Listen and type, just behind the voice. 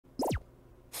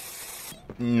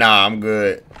Nah, I'm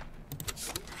good.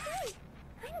 Hi,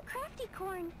 I'm Crafty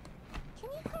Corn. Can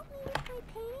you help me with my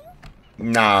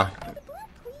painting? Nah. The blunt,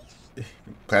 please.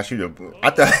 Pass you the blunt.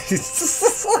 I thought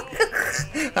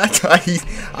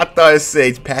I thought it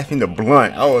said pass me the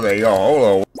blunt. I was like, yo, hold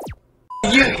on.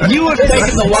 You have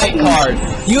taken the white card.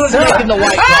 You have taken the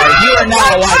white card. You are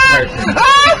not a white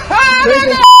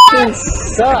person.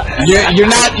 Suck.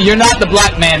 You're not the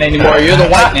black man anymore. You're the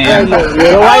white man. You're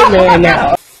the white man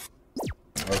now.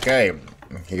 Okay,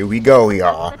 here we go,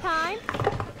 y'all.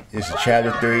 This is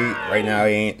chapter 3. Right now,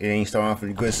 it ain't starting off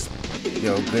with a good,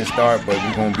 good start, but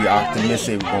we're gonna be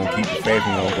optimistic. We're gonna keep the faith.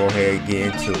 We're gonna go ahead and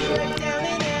get into it.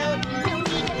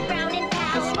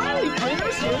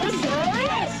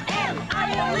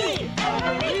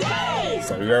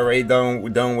 So we already done. We're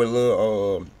done with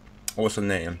little what's her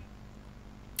name?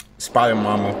 Spider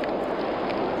Mama.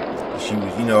 She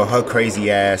was, her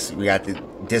crazy ass. We got to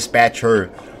dispatch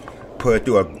her, put her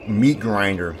through a meat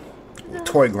grinder,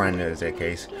 toy grinder in that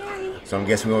case. So I'm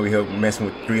guessing we're over here messing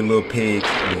with 3 little pigs.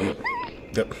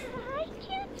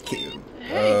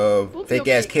 Fake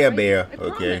ass Care Bear.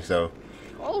 Okay, so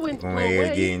go ahead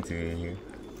and get into it here.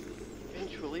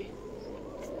 Eventually.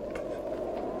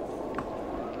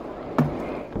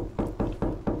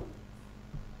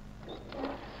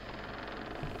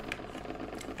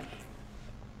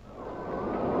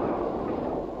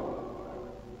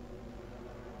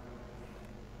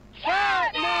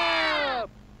 Catnap!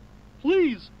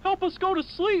 Please help us go to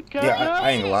sleep, Catnap. Yeah,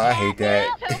 I ain't gonna lie, I hate that.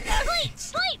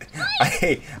 Sleep!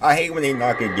 I hate when they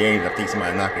knock in games. I think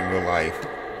somebody knock in real life.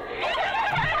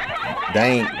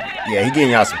 They ain't. Yeah, he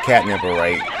getting y'all some catnip,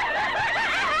 right?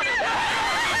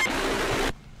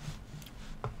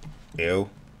 Ew.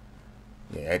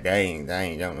 Yeah, that ain't.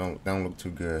 Don't look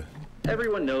too good.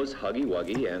 Everyone knows Huggy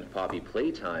Wuggy and Poppy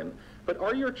Playtime, but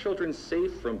are your children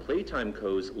safe from Playtime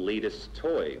Co.'s latest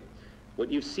toy? What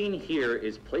you've seen here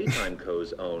is Playtime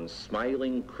Co.'s own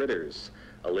Smiling Critters,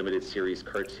 a limited series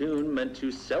cartoon meant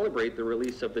to celebrate the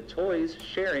release of the toys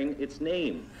sharing its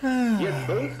name. Yet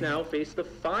both now face the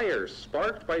fire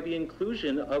sparked by the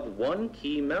inclusion of one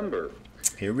key member.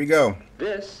 Here we go.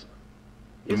 This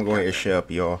I'm gonna go ahead and shut up,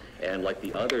 y'all. And like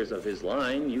the others of his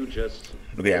line, you just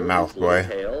look at that mouth, boy.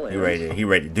 He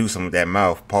ready to do some with that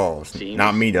mouth. Pause.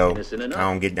 Not me though. I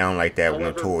don't get down like that with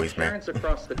no toys, man. Parents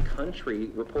across the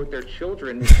country report their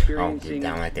children I don't get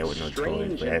down like that with no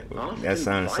toys. That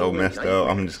sounds so messed up.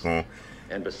 I'm just going.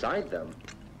 And beside them,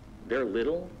 their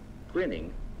little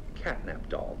grinning catnap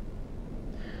doll.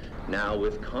 Now,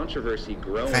 with controversy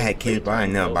growing, if I had kids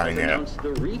buying now, look at that.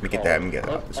 Let me get that. Let me get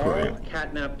that. Let's go ahead.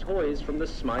 Catnap toys from the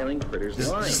Smiling Critters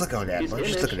line. Just look at that, bro.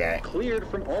 Just look at that. Cleared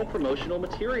from all promotional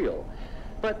material.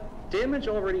 But damage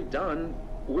already done,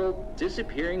 will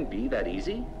disappearing be that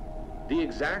easy? The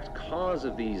exact cause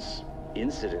of these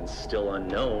incidents still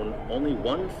unknown. Only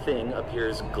one thing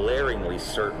appears glaringly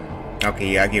certain.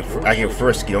 Okay, yeah, I get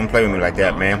frisky. Don't play with me like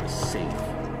that, man. Safe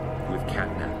with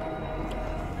catnap.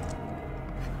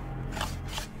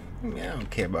 Man, I don't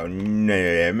care about none of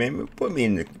that, man. Put me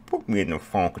in the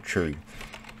funk tree.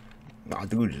 I'll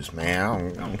do this, man. I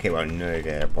don't care about none of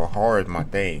that. But hard is my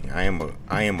thing. I am a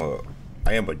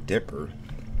dipper.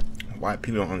 Why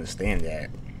people don't understand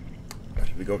that?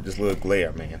 Here we go with this little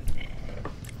glare, man.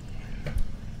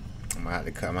 I might have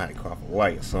to cut off a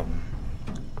light or something.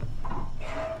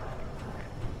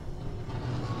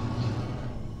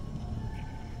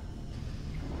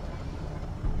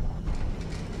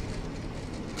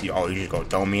 Oh, you just gonna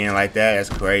throw me in like that? That's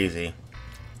crazy.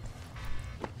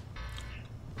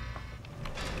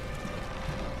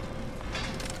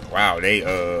 Wow, they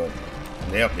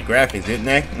upped the graphics, didn't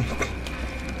they?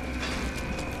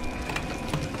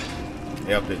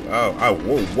 They upped it. Oh,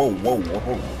 whoa.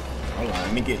 Hold on,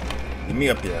 let me get me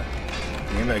up here.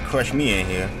 You better crush me in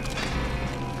here.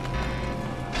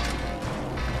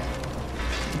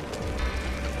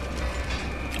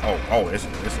 Oh, it's a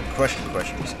crushing.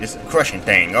 It's a crushing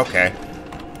thing. Okay.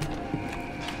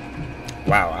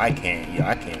 Wow, I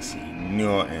can't see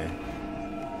nothing.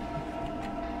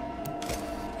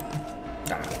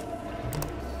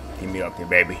 Get me up here,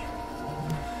 baby.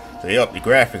 So they up the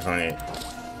graphics on it.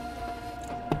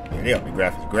 Yeah, they up the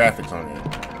graphics on it.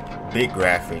 Big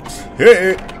graphics.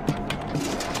 Hey.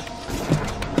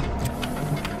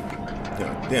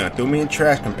 Damn, threw me in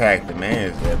trash compactor, man.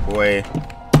 Is that boy?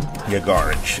 You're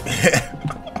garbage.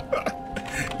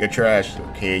 You're trash,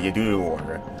 okay? You do the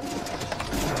order.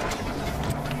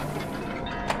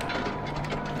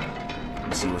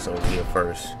 Let's see what's over here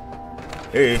first.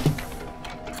 Hey.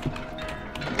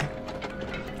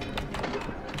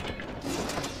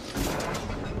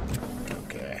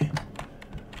 Okay.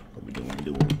 What we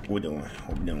doing? What we doing?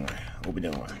 What we doing? What we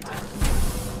doing?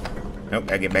 Nope,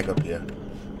 gotta get back up here.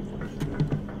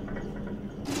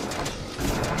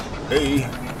 Hey.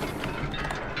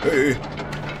 Hey.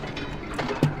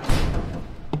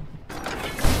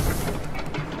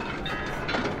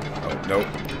 Oh, nope.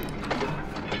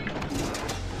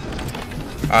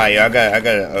 Alright, yeah, I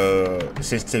got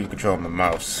sensitivity control on my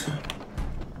mouse.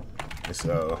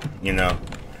 So, you know,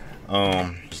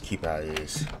 just keep how it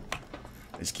is.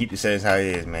 Just keep the settings how it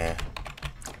is, man.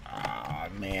 Ah,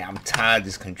 man, I'm tired of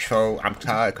this control. I'm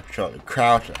tired of control the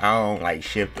crouch. I don't like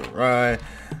shift or run.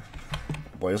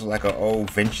 Boy, this is like an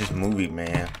old vintage movie,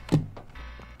 man.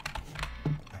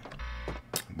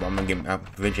 But eventually I'm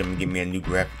gonna get me a new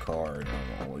graphic card.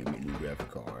 I'm gonna get me a new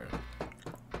graphic card.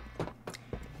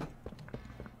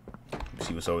 Let's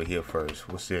see what's over here first.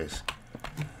 What's this?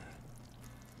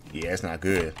 Yeah, that's not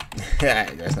good.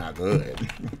 That's not good.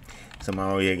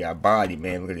 Somebody over here got body,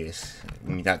 man. Look at this. I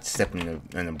mean, not stepping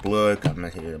in the blood. I'm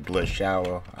not here in a blood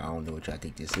shower. I don't know what y'all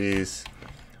think this is.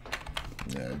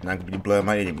 Not gonna be the blood of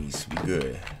my enemies. Be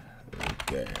good.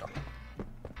 Okay.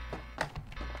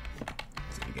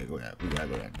 So we gotta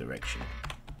go that direction.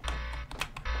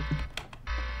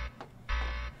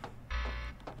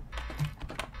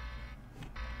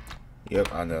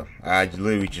 Yep, I know. I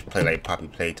literally just played like Poppy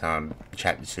Playtime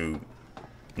Chapter 2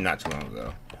 not too long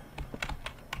ago.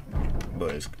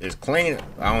 But it's clean.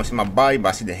 I don't see my body, but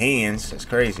I see the hands. That's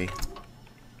crazy.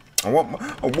 I want my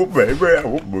red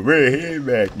hand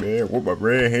back, man. I want my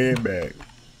red hand back.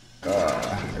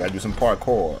 I gotta do some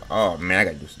parkour. Oh man, I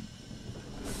gotta do some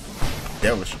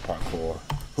devilish parkour.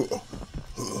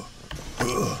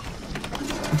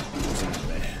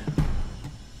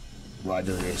 Why I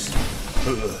do this?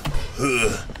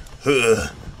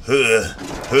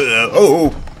 Oh!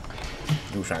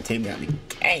 He was trying to take me out of the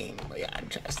game, but yeah, I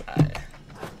just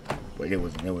but it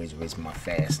wasn't always raised my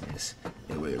fastness.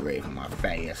 It was raised my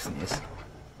fastness.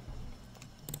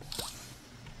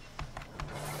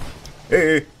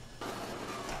 Hey!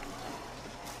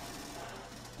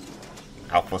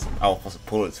 I was supposed to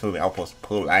pull it to me. I was supposed to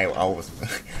pull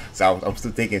it. So I'm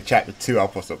still thinking chapter 2. I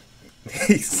was supposed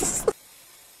to.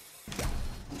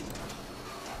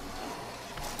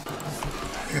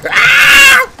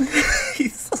 Ah!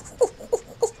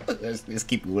 let's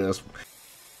keep it with us.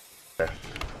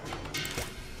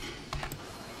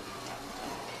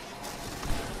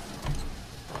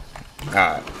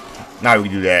 Alright, now we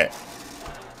do that.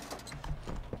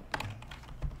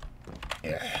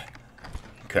 Yeah.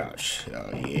 Crouch.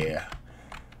 Oh yeah.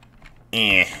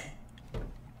 Am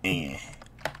I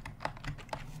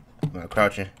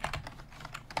crouching?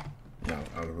 No,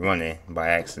 I'm running by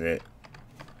accident.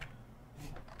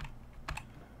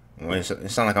 Well, it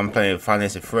sounds like I'm playing Five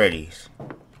Nights at Freddy's.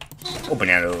 Open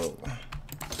that up.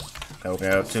 Can I open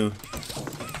that up too?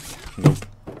 Nope.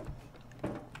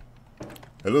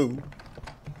 Hello?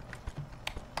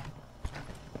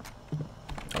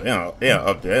 Oh, they're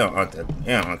up there.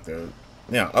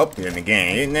 They're up there in the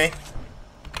game, isn't they?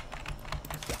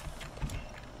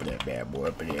 Put that bad boy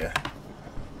up there.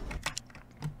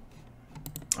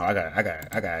 Oh, I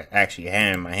got actually a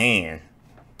hand in my hand.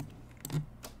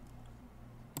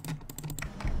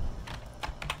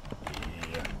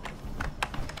 Yeah.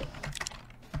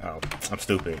 Oh, I'm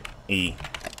stupid. E.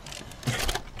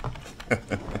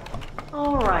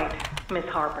 All right, Miss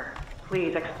Harper.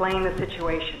 Please explain the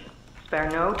situation. Spare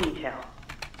no detail.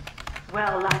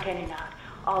 Well, like any night,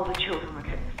 all the children were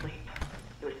getting asleep.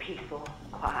 It was peaceful,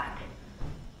 quiet.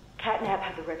 Catnap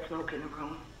had the red smoke in the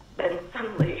room. Then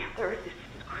suddenly, there was this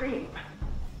scream.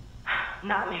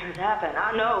 Nightmares happen,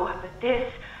 I know, but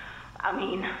this, I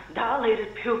mean,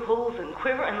 dilated pupils and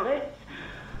quivering lips.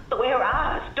 The way her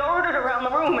eyes darted around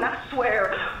the room, and I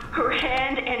swear, her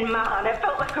hand in mine, it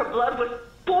felt like her blood was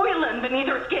boiling beneath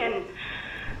her skin.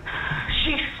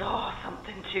 She saw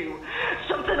something too.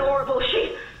 Something horrible.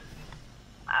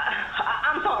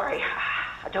 I'm sorry.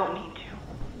 I don't mean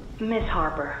to. Miss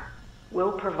Harper,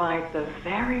 we'll provide the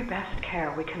very best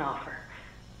care we can offer.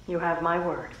 You have my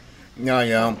word. No,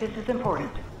 yeah. This is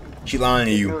important. She lying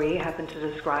to you. Marie happened to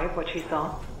describe what she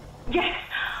saw? Yes,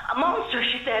 a monster,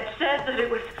 she said that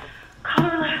it was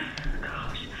colorless.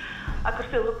 Gosh, I could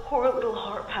feel the poor little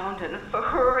heart pounding. For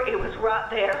her, it was right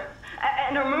there.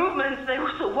 And her movements, they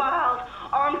were so wild.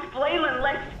 Arms flailing,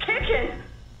 legs kicking.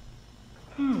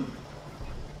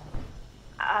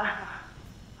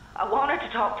 I wanted to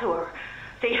talk to her,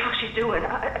 see how she's doing.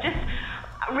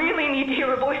 I really need to hear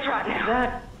her voice right now.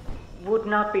 That would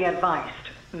not be advised,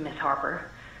 Miss Harper.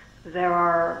 There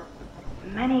are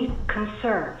many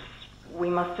concerns we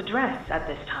must address at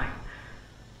this time.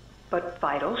 But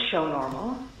vitals show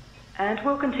normal, and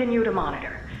we'll continue to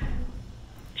monitor.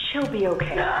 She'll be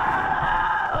okay. No!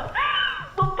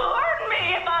 Well, pardon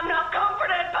me if I'm not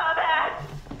comforted by that.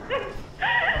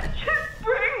 Just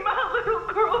bring my little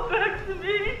girl back to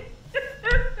me.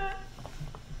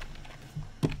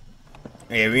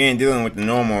 Yeah, we ain't dealing with the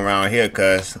normal around here,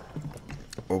 cuz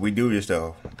what we do is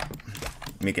though,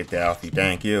 make it that off you.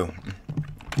 Thank you.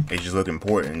 They just look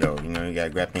important though, you know, you gotta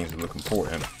grab things that look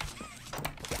important.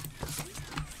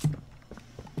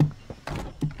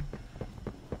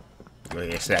 Go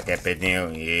ahead, slap that bit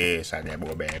down. Yeah, slap that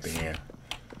boy back in there.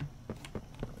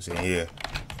 What's in here?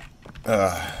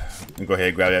 Let me go ahead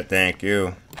and grab that. Thank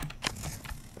you.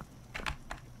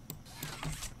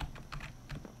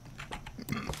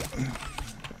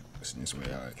 This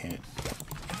way, I can't.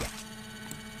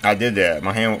 I did that.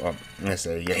 My hand. Let's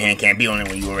say your hand can't be on it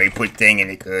when you already put thing in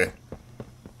it. Cause.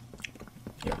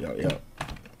 Yep.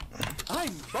 I'm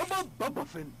Bubba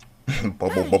Bubbafin.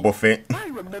 Bubbafin. I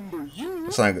remember you.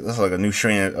 That's like a new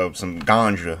strain of some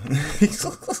ganja.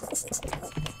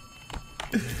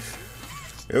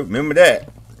 Yep, remember that.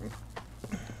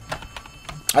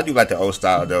 I do like the old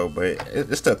style though, but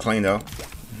it's still clean though.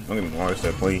 Don't get me wrong, it's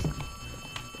still clean.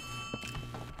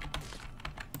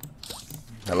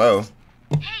 Hello?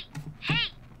 Hey, can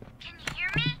you hear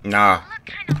me? Nah.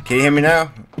 Can you hear me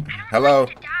now? Hello?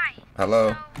 Hello?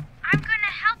 So, I'm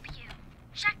gonna help you.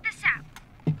 Check this out.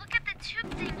 Look at the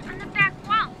tube thing on the back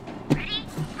wall. Ready?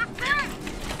 Look, boom!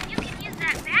 You can use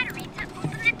that battery to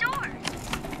open the doors.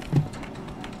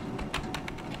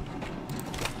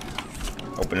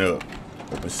 Open it up.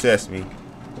 Open sesame.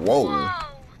 Whoa. Whoa!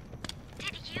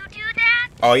 Did you do that?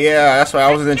 Oh yeah, that's why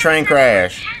I was in the train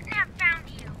crash. Catnap found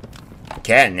you.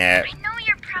 Catnap? I know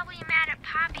you're probably mad at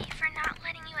Poppy for not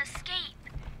letting you escape,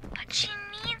 but she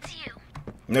needs you.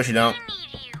 No, she don't. We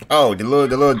need you. Oh, the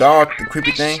little dog, the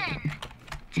creepy thing?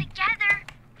 Together,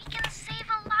 we can save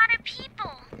a lot of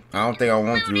people. I don't think I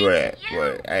want to do that.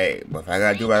 But hey, but if I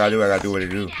gotta do what I gotta do what I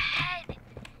do.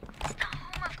 It's the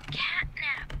home of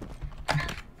Catnap, one of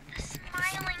the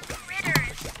smiling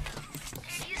critters.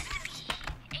 There used to be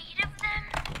 8 of them,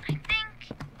 I think.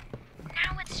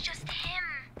 Now it's just him.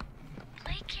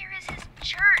 Playcare is his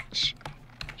church,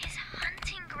 his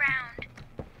hunting ground,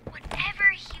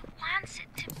 whatever he wants it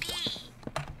to be.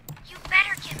 You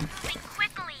better get moving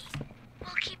quickly.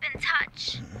 We'll keep in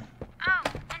touch. Oh,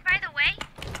 and by the way,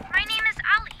 my name is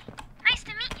Ali. Nice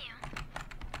to meet you.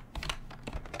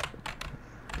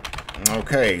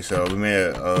 Okay, so we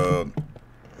made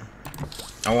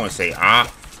I want to say I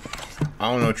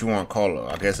don't know what you want to call her.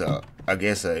 I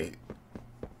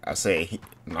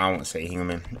won't say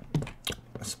human.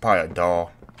 It's probably a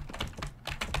doll.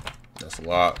 That's a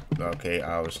lot. Okay,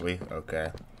 obviously.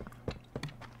 Okay.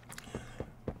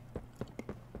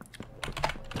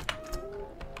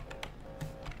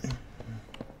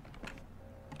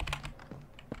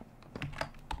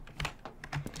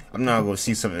 I'm not gonna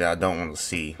see something that I don't want to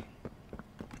see.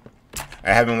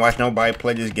 I haven't watched nobody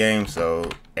play this game, so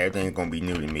everything's gonna be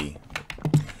new to me.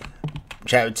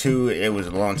 Chapter 2, it was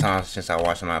a long time since I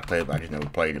watched somebody play it, but I just never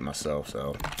played it myself,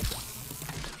 so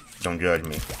don't judge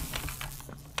me.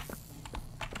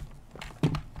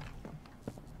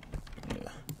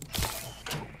 Yeah.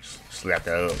 Slap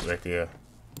that up right there.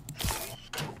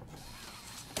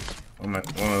 What am I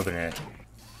looking at?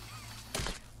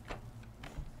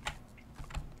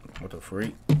 What the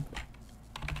freak?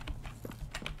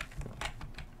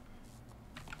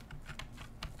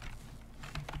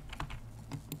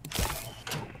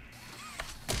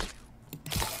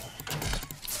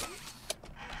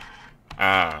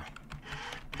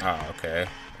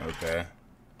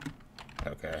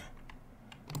 Okay.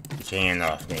 Get your hand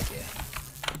off, nigga.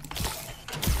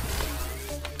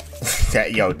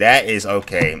 That is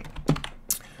okay.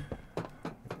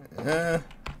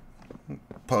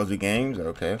 Puzzle games,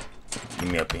 okay.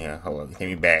 Get me up in here. Hold on, get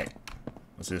me back.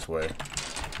 What's this way?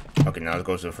 Okay, now let's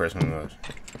go to the first one.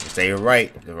 Stay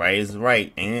right. The right is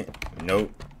right, ain't it?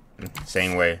 Nope.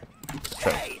 Same way.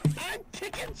 Hey, I'm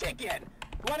Chicken.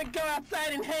 Wanna go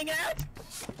outside and hang out?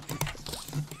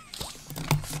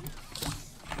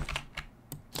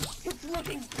 It's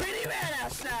looking pretty bad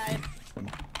outside.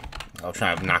 I was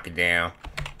trying to knock it down.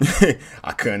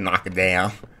 I couldn't knock it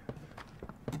down.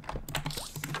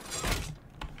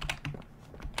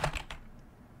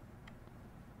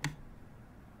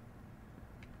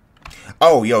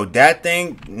 Oh, yo, that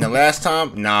thing, the last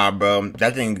time? Nah, bro.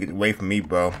 That thing get away from me,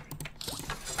 bro.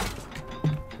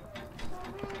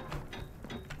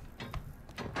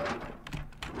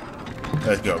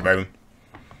 Let's go, baby.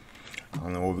 I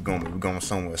don't know where we're going, but we're going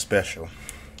somewhere special.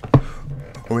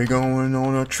 We're going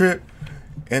on a trip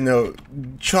in the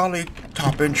Charlie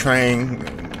Toppin train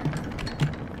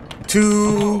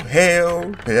to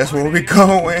hell. That's where we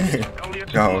going. I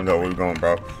don't know where we're going,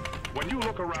 bro. When you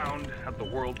look around at the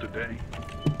world today,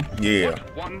 Yeah.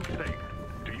 what one thing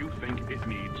do you think it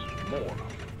needs more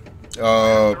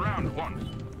of? Around once.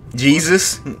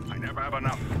 Jesus. I never have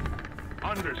enough.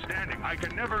 Understanding, I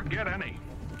can never get any.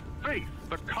 Faith,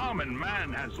 the common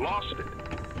man has lost it.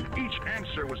 Each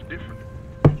answer was different.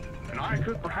 And I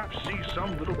could perhaps see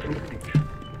some little truth in each.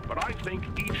 But I think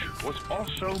each was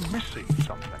also missing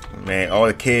something. Man, all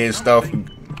the kids stuff.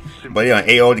 But yeah,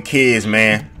 ate all the kids,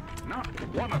 man. Not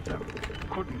one of them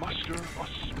could muster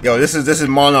a Yo, this is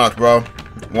Monarch, bro.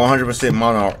 100%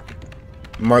 Monarch.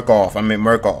 Murkoff. I mean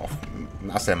Murkoff.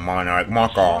 I said Monarch.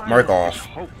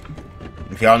 Murkoff.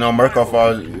 If y'all know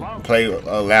Murkoff, play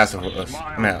Last of Us.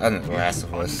 Man, I don't know Last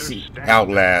of Us.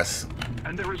 Outlast.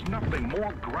 And there is nothing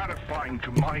more gratifying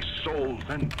to my soul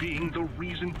than being the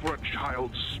reason for a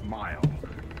child's smile.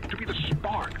 To be the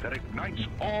spark that ignites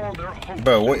all their hopes.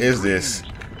 Bro, what is this?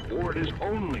 For it is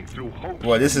only through hope.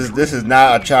 Well, this is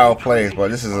not a child place, but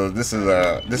this is a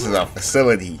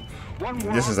facility.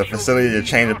 This is a facility to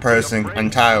change a person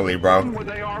entirely, bro.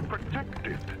 They are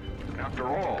protected. After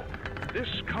all, this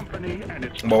company and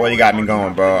its But what you got me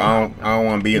going, bro? I don't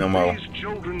want to be no more. These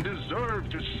children deserve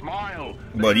to smile.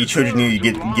 But these children need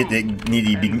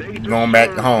to be going back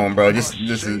home, bro. This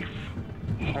is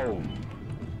home.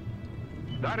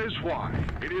 That is why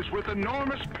it is with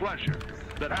enormous pleasure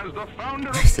that as the founder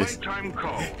of Playtime Co.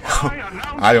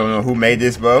 I don't know who made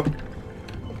this, bro.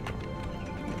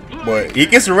 But he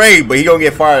gets raided, but he gonna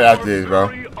get fired after this, bro.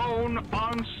 Very own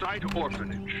on-site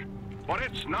orphanage. But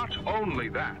it's not only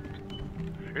that.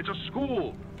 It's a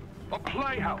school, a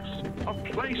playhouse, a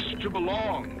place to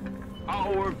belong.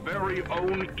 Our very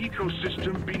own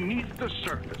ecosystem beneath the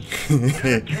surface.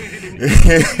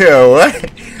 What?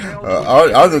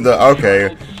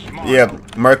 Okay. Yeah,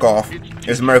 Murkoff.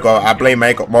 It's Murkoff. I blame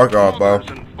Murkoff, bro.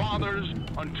 Fathers,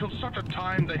 until such a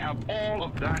time they have all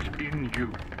of that in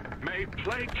you. May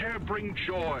play care bring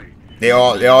joy. They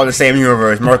all the same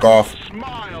universe. Murkoff.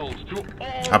 Smiles to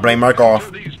all I blame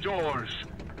Murkoff. these doors.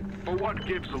 For what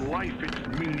gives life its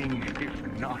meaning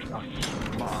if not a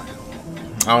smile?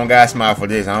 I don't gotta smile for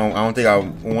this. I don't think I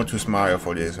want to smile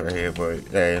for this right here, but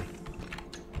hey.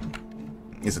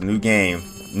 It's a new game.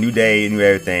 New day, new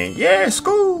everything. Yeah,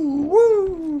 school!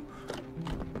 Woo!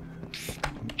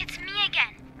 It's me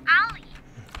again, Ollie.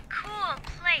 Cool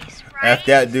place, right? F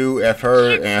that dude, F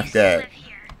her, and F that. Live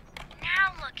here.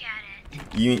 Now look at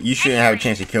it. You shouldn't have a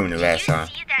chance to kill me the last time.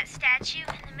 Did you see that statue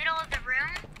in the middle of the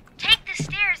room? Take the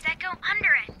stairs that go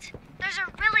under it. There's a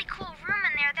really cool room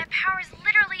in there that powers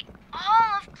literally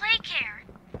all of Playcare.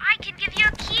 I can give you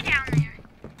a key down there.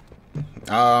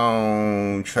 I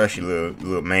don't trust you,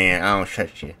 little man. I don't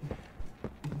trust you.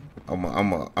 I'm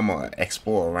gonna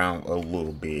explore around a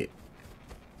little bit.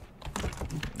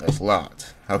 That's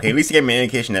locked. Okay, at least you gave me an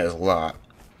indication that it's locked.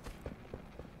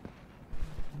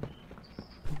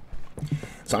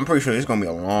 So I'm pretty sure it's gonna be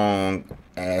a long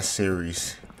ass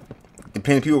series.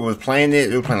 Depending people was playing it,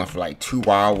 they were playing it for like 2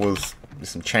 hours with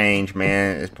some change,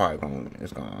 man. It's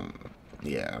gonna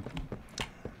yeah.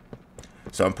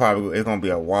 So it's gonna be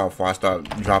a while before I start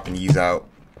dropping these out.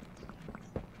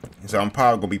 So I'm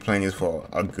probably gonna be playing this for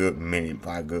a good minute,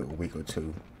 probably a good week or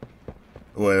two.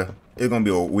 Well, it's gonna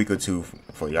be a week or two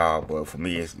for y'all, but for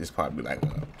me, it's probably like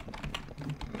a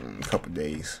couple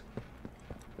days.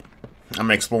 I'm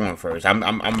exploring first. I'm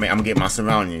getting my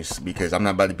surroundings because I'm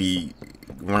not about to be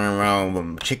running around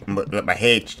with my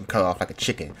head cut off like a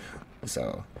chicken.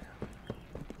 So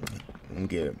I'm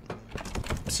gonna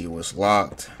see what's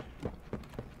locked.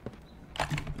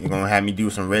 You're gonna have me do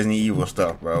some Resident Evil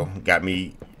stuff, bro. Got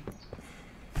me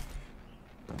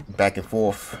back and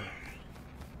forth.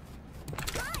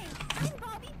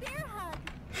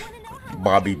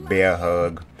 Bobby Bear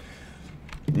Hug.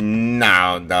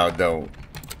 No, don't.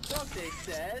 Dog Day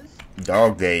says.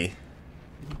 Dog Day.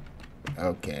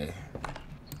 Okay.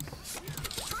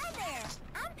 Hi there.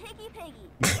 I'm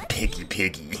Piggy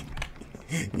Piggy.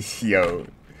 Piggy. Yo.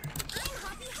 I'm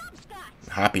Hopscotch.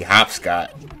 Hoppy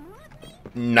Hopscotch.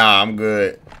 Nah, I'm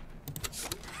good.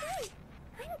 Hey,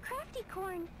 I'm Crafty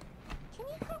Corn. Can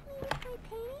you help me with my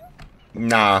painting?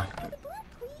 Nah. The blood,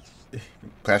 please.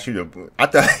 Pass you the. I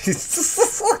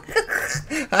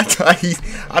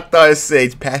thought it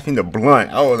said pass me the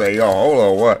blunt. I was like, yo, hold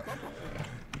on, what?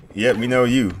 Yep, we know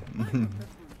you.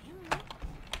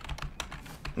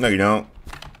 No, you don't.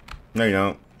 No, you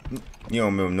don't. You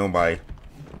don't remember nobody.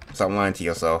 Stop lying to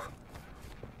yourself.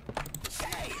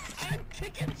 Hey, I'm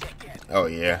Chicken. Oh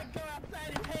yeah. Go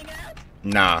outside and hang out?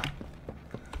 Nah.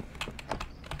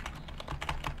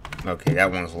 Okay, that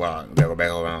one's locked. We gotta go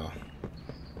back around.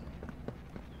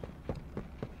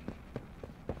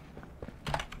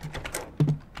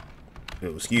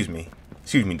 excuse me.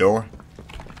 Excuse me, door.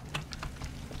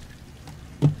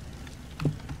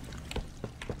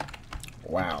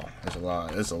 Wow, there's a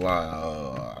lot. There's a lot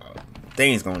of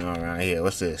things going on around here.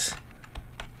 What's this?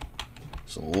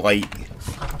 It's a light.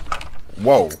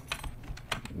 Whoa.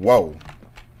 Whoa.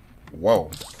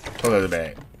 Whoa. Pull out the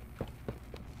bag.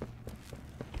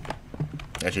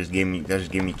 That just gave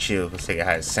me chills. Let's take it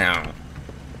how it sound.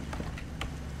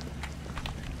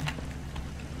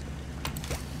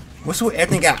 What's with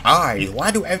everything got eyes?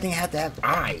 Why do everything have to have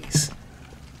eyes?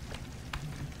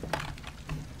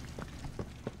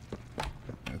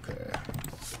 Okay.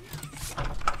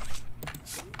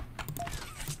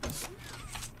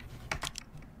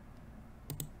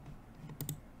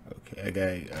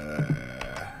 Okay,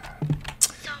 I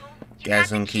got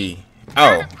some key.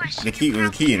 Oh, the key was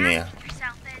a key in there.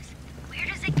 Where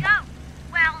does it go?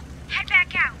 Well, head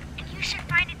back out, and you should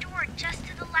find a door just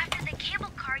to the left of the cable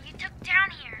car you took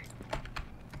down here.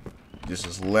 This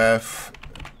is left.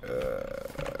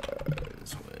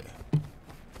 This way.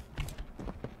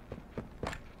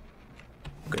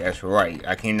 Okay, that's right.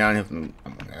 I came down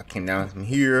from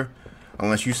here.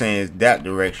 Unless you're saying it's that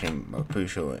direction, I'm pretty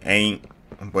sure it ain't.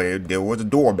 But there was a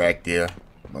door back there.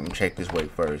 Let me check this way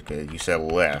first, cause you said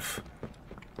left.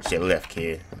 You said left,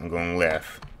 kid. I'm going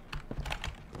left.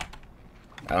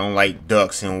 I don't like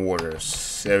ducks in water.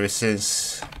 Ever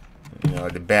since, you know,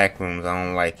 the back rooms, I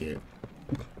don't like it.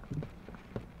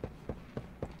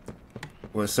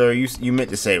 Well, sir, you meant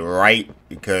to say right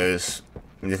because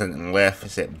there's nothing left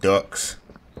except ducks.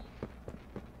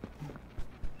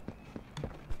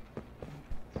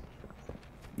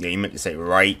 Yeah, you meant to say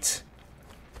right.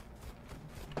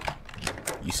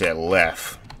 You said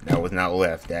left. That was not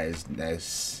left.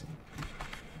 That's.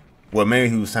 Well, maybe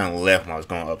he was saying left when I was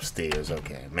going upstairs.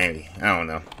 Okay, maybe. I don't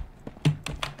know.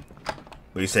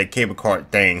 But he said cable cart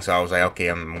thing, so I was like, okay,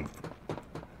 that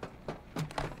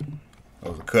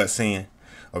was a cutscene.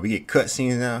 Oh, we get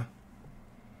cutscenes now?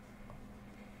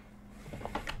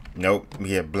 Nope, we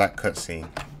get black cutscene.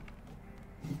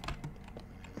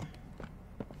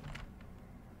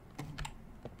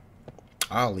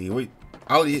 Ollie, wait.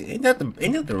 Ollie, ain't that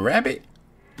the rabbit?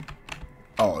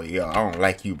 Oh, yeah, I don't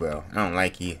like you, bro. I don't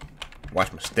like you.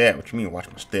 Watch my step. What you mean, watch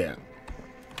my step?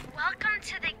 Welcome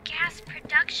to the gas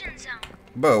production zone.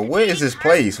 Bro, where is this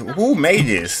place? Who made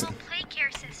this?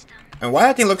 And why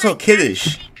everything look so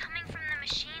kiddish?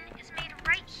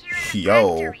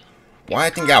 Yo, why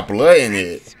everything got blood in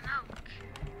it?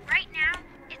 Right now,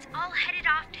 it's all headed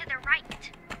off to the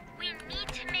right. We need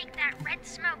to make that red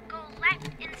smoke go left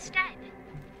instead.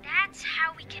 That's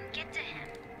how we can get to him.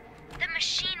 The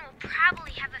machine will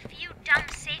probably have a few dumb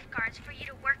safeguards for you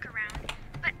to work around,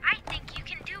 but I think you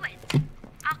can do it.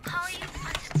 I'll call you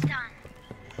once it's done.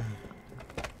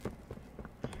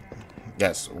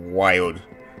 That's wild.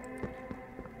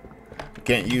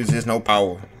 Can't use this, no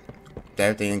power.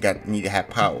 Everything need to have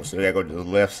power, so we gotta go to the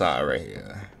left side right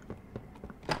here.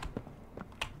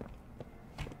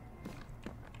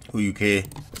 Who you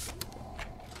kid?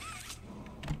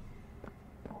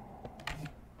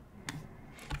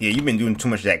 Yeah, you've been doing too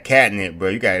much of that catnip, bro.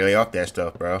 You gotta lay off that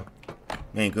stuff, bro.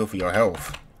 It ain't good for your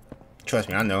health. Trust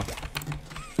me, I know.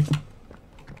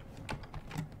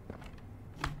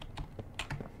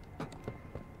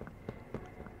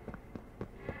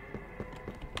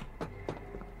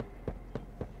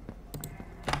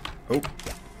 Oh.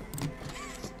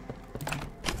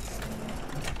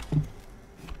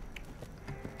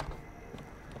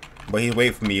 But he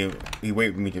wait for me. He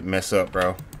wait for me to mess up,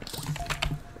 bro.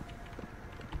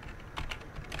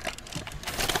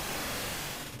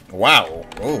 Wow.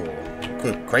 Oh,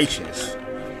 good gracious.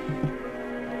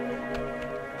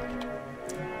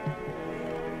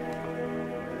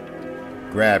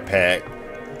 Grab pack.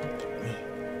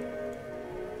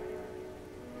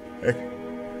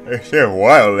 It's still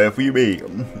wild left. What you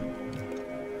mean?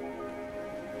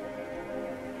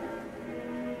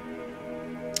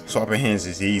 Swapping hands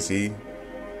is easy.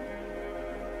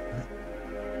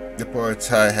 The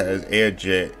prototype has air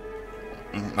jet.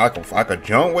 I could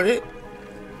jump with it.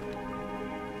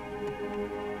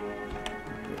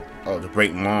 Oh, to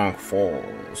break long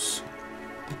falls.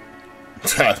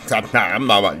 I'm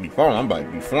not about to be falling. I'm about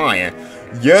to be flying.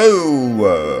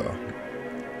 Yo.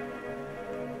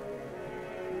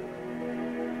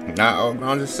 Nah,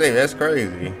 I'm just saying that's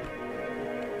crazy.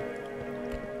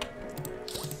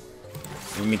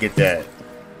 Let me get that.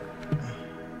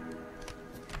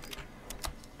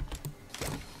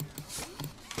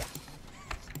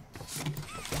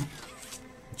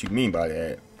 What you mean by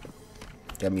that?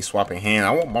 Got me swapping hand.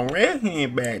 I want my red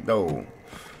hand back though.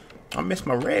 I miss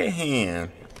my red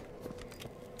hand.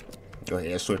 Go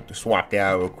ahead, swap that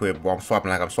out real quick, boy. I'm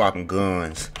swapping like I'm swapping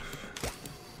guns.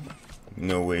 You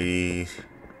know what it is.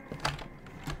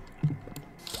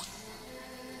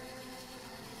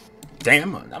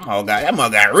 Damn, that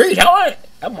mother got reach, alright?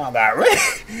 That mother got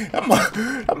reach.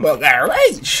 That mother got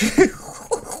reach.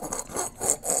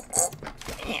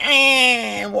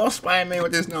 Man, what Spider-Man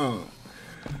with this no?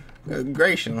 Good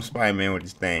gracious, I'm Spider-Man with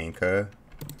this thing, cuz.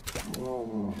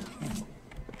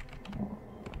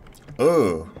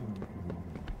 Ugh.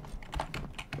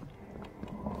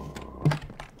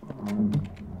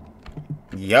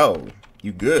 Yo,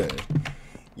 you good?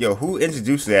 Yo, who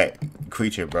introduced that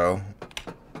creature, bro?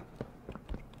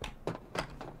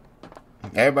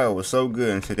 Everybody was so good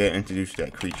until they introduced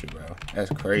that creature, bro. That's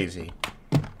crazy.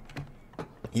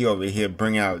 He over here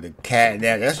bring out the cat.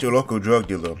 That's your local drug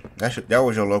dealer. That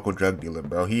was your local drug dealer,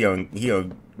 bro. He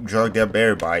drugged up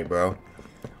everybody, bro.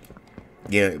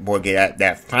 Get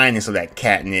that finest of that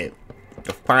catnip,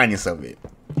 the finest of it.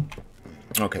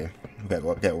 Okay, we gotta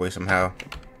go up that way somehow.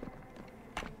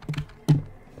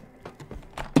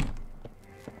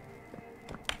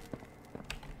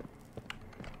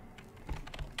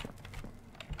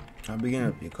 How we getting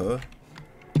up there, cuz?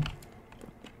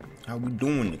 How we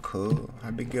doing it, cuz? How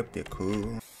we get up there,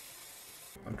 cuz?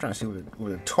 I'm trying to see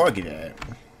where the target at.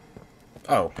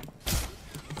 Oh.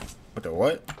 What the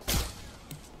what?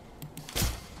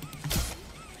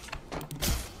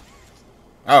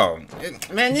 Oh,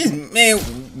 man, this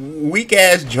weak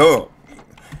ass jump.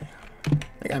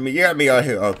 You got me out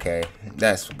here. Okay,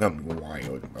 that's gonna be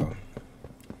wild, bro.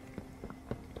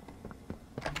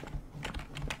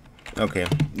 Okay,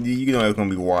 you know it's gonna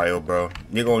be wild, bro.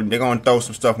 They're gonna throw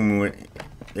some stuff when we with.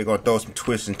 They're gonna throw some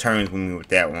twists and turns when we with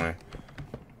that one.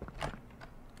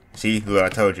 See, look, I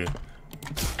told you.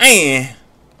 And.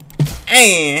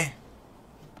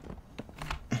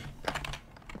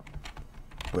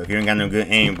 But if you ain't got no good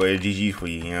aim, but it's GG for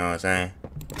you, you know what I'm saying?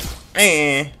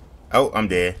 And oh, I'm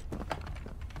dead.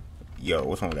 Yo,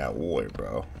 what's wrong with that water,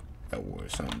 bro? That water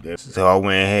is something different. So I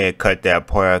went ahead and cut that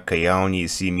part because y'all don't need to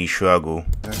see me struggle.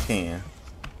 I can.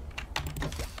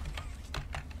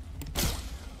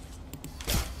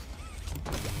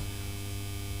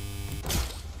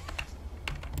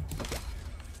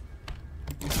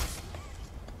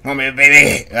 Come here,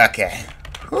 baby. Okay.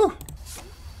 Whew.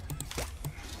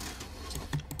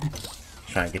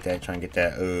 Trying to get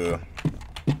that,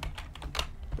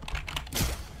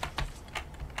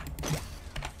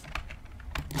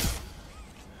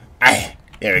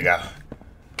 there we go.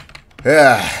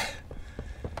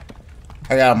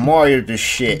 I got Mario this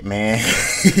shit, man.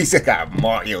 He said I got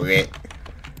Mario it.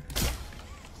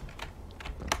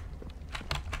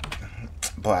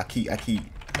 Boy, I keep,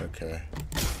 okay.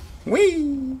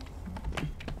 Whee!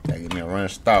 Gotta give me a run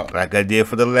stop like I did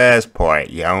for the last part.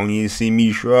 Y'all don't need to see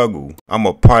me struggle. I'm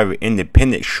a private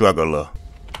independent struggler.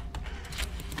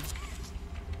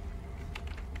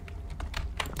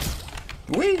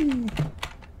 Whee!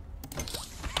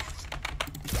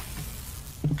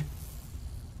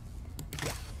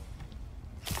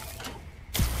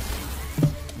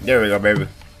 There we go, baby.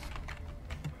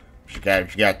 You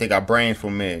gotta think our brains for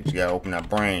a minute. You gotta open our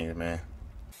brains, man.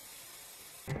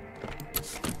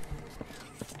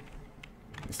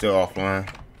 It's still offline.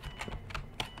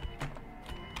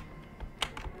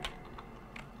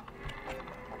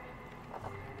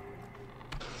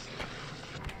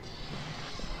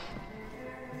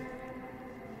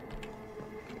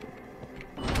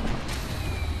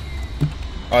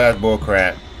 Oh, that's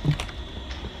bullcrap.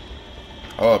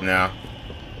 Hold up now.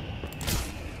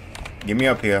 Get me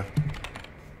up here.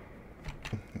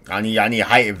 I need a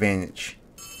height advantage.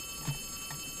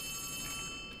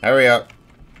 Hurry up.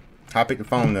 I'll pick the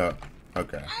phone up.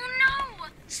 Okay. Oh no!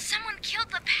 Someone killed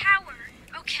the power.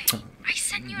 Okay, I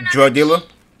sent you another drug dealer? key.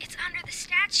 It's under the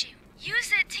statue.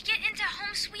 Use it to get into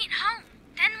Home Sweet Home.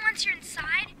 Then once you're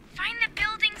inside, find the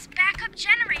building's backup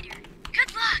generator.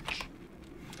 Good luck.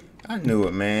 I knew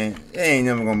it, man. It ain't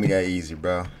never gonna be that easy,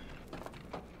 bro.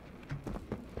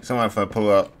 Somebody finna pull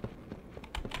up.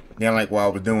 They don't like what I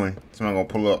was doing. Somebody gonna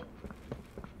pull up.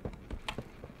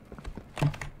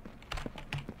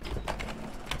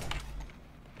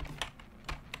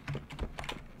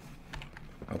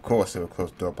 Of course, there was a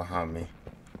closed door behind me.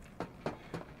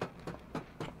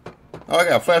 Oh, I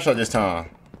got a flashlight this time.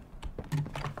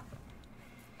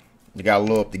 You gotta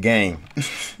load up the game.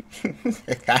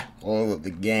 I gotta load up the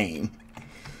game.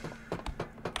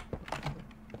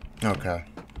 Okay.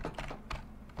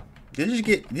 Did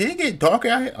it get dark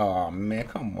out here? Oh man,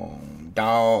 come on,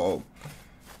 dog.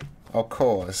 Of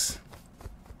course.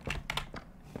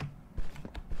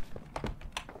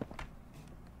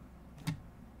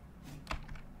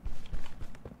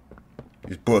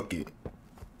 Just book it.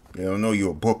 They don't know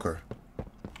you're a booker.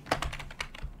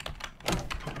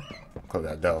 Close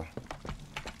that door.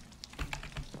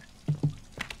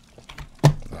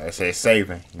 Like I say,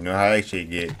 saving. You know how that shit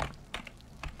get.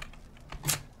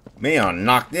 Man, they done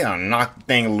knock the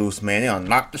thing loose, man. They done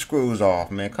knock the screws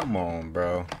off, man. Come on,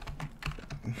 bro.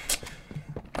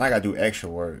 I gotta do extra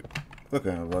work. Look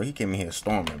at him, bro. He came in here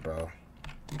storming, bro.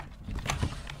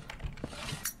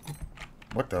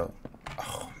 What the?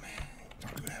 Oh, man.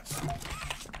 Don't do that, bro.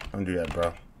 Don't do that,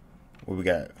 bro. What we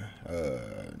got?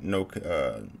 No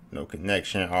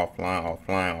connection. Offline.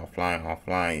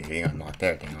 You ain't gonna knock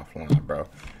that thing offline, bro.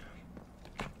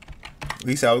 At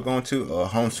least I was going to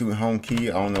home sweet home key.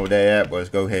 I don't know where that at, but let's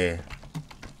go ahead.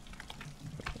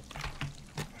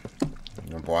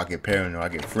 You know, boy, I get paranoid. I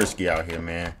get frisky out here,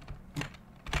 man.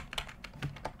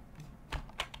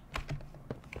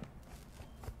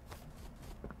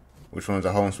 Which one's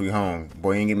a home sweet home?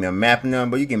 Boy, you ain't give me a map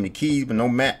number. You give me the keys, but no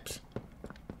maps.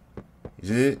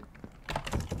 Is it?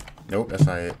 Nope, that's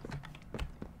not it.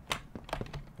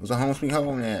 What's a home sweet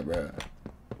home at, bro?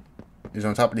 Is it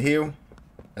on top of the hill?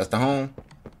 That's the home?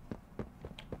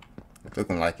 It's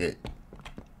looking like it.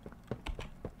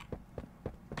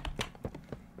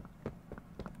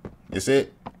 This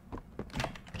it?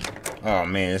 Oh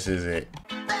man, this is it.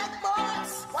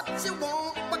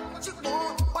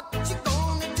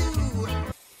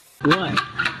 What?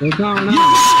 What's going on?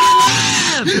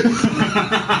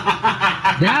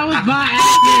 That was by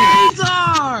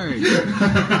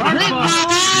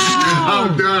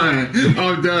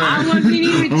I'm done. I wasn't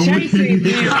even chasing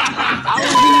him.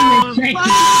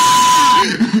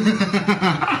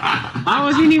 I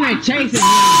wasn't even chasing him.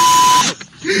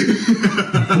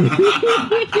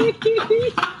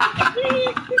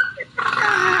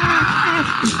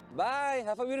 Bye.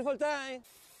 Have a beautiful time.